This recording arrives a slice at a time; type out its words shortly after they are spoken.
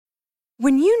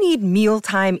When you need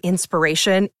mealtime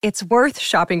inspiration, it's worth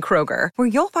shopping Kroger, where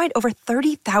you'll find over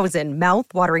 30,000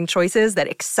 mouth-watering choices that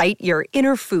excite your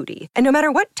inner foodie. And no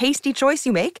matter what tasty choice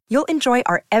you make, you'll enjoy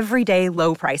our everyday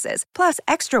low prices, plus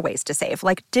extra ways to save,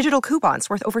 like digital coupons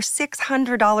worth over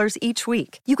 $600 each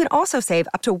week. You can also save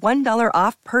up to $1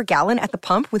 off per gallon at the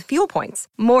pump with fuel points.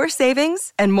 More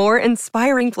savings and more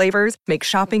inspiring flavors make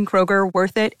shopping Kroger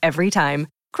worth it every time.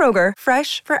 Kroger,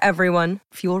 fresh for everyone.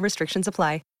 Fuel restrictions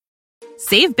apply.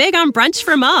 Save big on brunch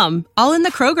for mom, all in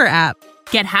the Kroger app.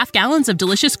 Get half gallons of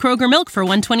delicious Kroger milk for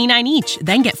 $1.29 each.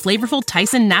 Then get flavorful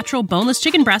Tyson natural boneless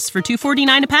chicken breasts for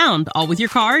 $2.49 a pound, all with your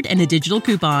card and a digital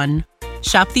coupon.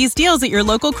 Shop these deals at your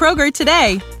local Kroger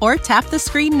today, or tap the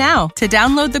screen now to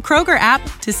download the Kroger app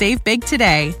to save big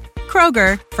today.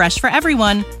 Kroger, fresh for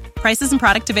everyone. Prices and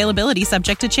product availability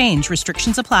subject to change.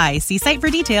 Restrictions apply. See site for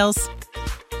details.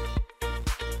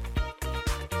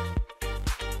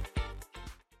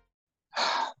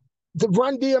 The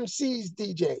Run DMC's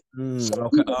DJ.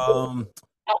 Okay.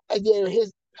 Yeah,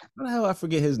 his. How the hell I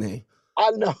forget his name?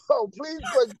 I know. Please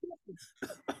forgive.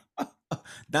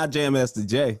 Not Jam Master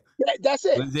J. Yeah, that's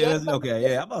it. Okay,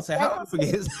 yeah. I'm about to say, how do I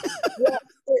forget his Yeah,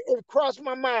 it crossed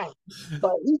my mind.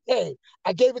 But he came.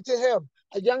 I gave it to him.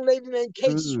 A young lady named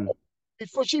Kate Swift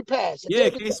before she passed. Yeah,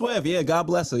 Kate Swift. Yeah, God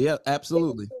bless her. Yeah,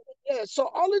 absolutely. Yeah,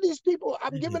 so all of these people,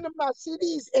 I'm giving them my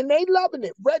CDs, and they loving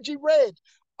it. Reggie Reg.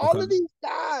 All of these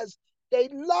guys, they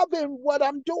loving what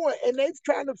I'm doing, and they're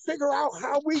trying to figure out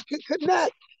how we can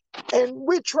connect. And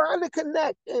we're trying to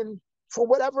connect. And for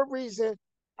whatever reason,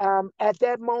 at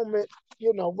that moment,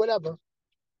 whatever,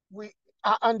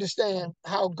 I understand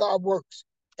how God works.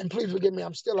 And please forgive me,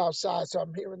 I'm still outside, so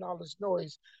I'm hearing all this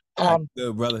noise.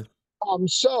 Good, brother.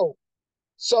 So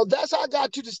that's how I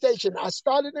got to the station. I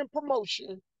started in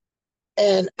promotion,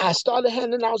 and I started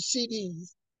handing out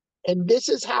CDs. And this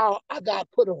is how I got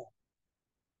put on.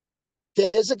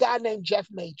 There's a guy named Jeff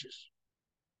Majors,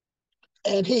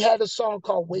 and he had a song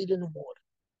called Wade in the Water.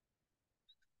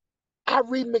 I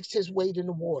remixed his Wade in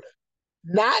the Water,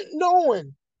 not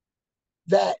knowing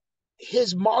that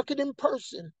his marketing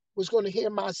person was going to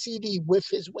hear my CD with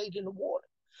his Wade in the Water.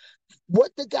 What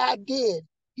the guy did,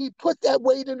 he put that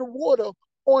Wade in the Water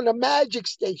on a magic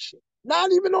station,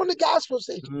 not even on the gospel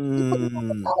station. He put it on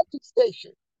the magic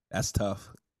station. That's tough.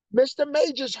 Mr.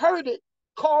 Majors heard it,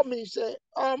 called me, said,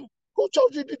 who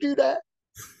told you to do that?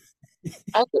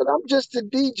 I said, I'm just a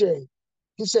DJ.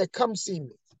 He said, come see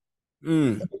me.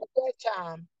 And at that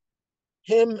time,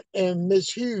 him and Miss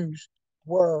Hughes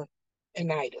were an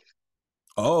item.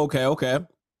 Oh, okay.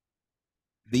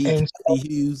 The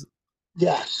Hughes.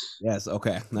 Yes. Yes,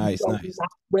 okay. Nice.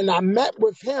 When I met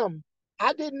with him,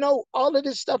 I didn't know all of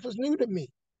this stuff was new to me.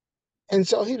 And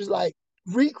so he was like,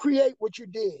 recreate what you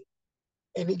did.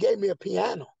 And he gave me a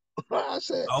piano. I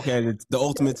said, okay, the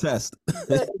ultimate test.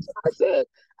 I said,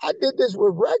 I did this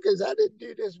with records. I didn't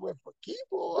do this with a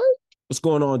keyboard. What's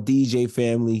going on, DJ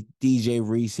family? DJ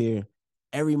Reese here.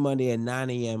 Every Monday at 9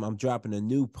 a.m., I'm dropping a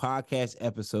new podcast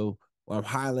episode where I'm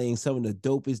highlighting some of the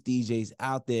dopest DJs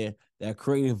out there that are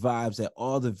creating vibes at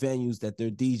all the venues that they're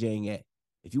DJing at.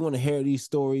 If you want to hear these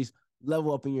stories,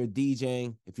 level up in your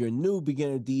DJing. If you're a new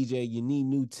beginner DJ, you need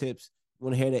new tips, you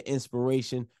want to hear that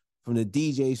inspiration from the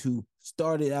DJs who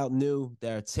started out new,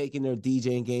 that are taking their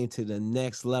DJing game to the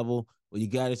next level, well, you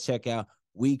got to check out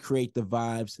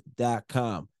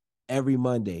WeCreateTheVibes.com. Every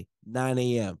Monday, 9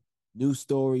 a.m., new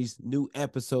stories, new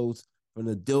episodes from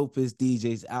the dopest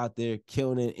DJs out there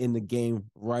killing it in the game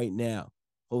right now,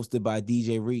 hosted by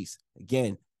DJ Reese.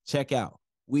 Again, check out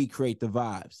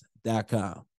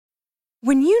WeCreateTheVibes.com.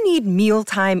 When you need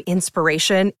mealtime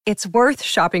inspiration, it's worth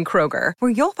shopping Kroger, where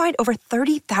you'll find over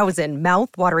 30,000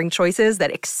 mouth-watering choices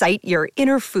that excite your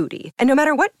inner foodie. And no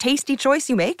matter what tasty choice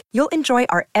you make, you'll enjoy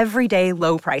our everyday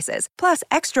low prices, plus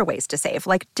extra ways to save,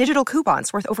 like digital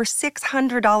coupons worth over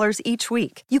 $600 each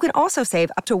week. You can also save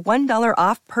up to $1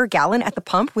 off per gallon at the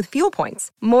pump with fuel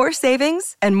points. More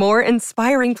savings and more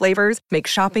inspiring flavors make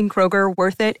shopping Kroger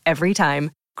worth it every time.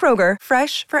 Kroger,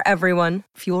 fresh for everyone.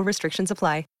 Fuel restrictions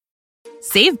apply.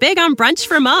 Save big on brunch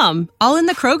for mom, all in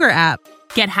the Kroger app.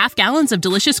 Get half gallons of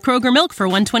delicious Kroger milk for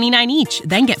 $1.29 each.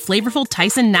 Then get flavorful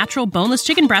Tyson natural boneless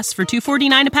chicken breasts for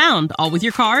 $2.49 a pound, all with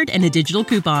your card and a digital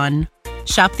coupon.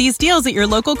 Shop these deals at your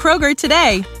local Kroger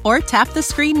today, or tap the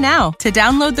screen now to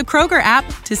download the Kroger app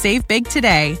to save big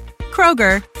today.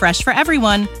 Kroger, fresh for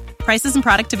everyone. Prices and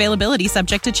product availability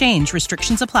subject to change.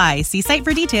 Restrictions apply. See site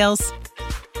for details.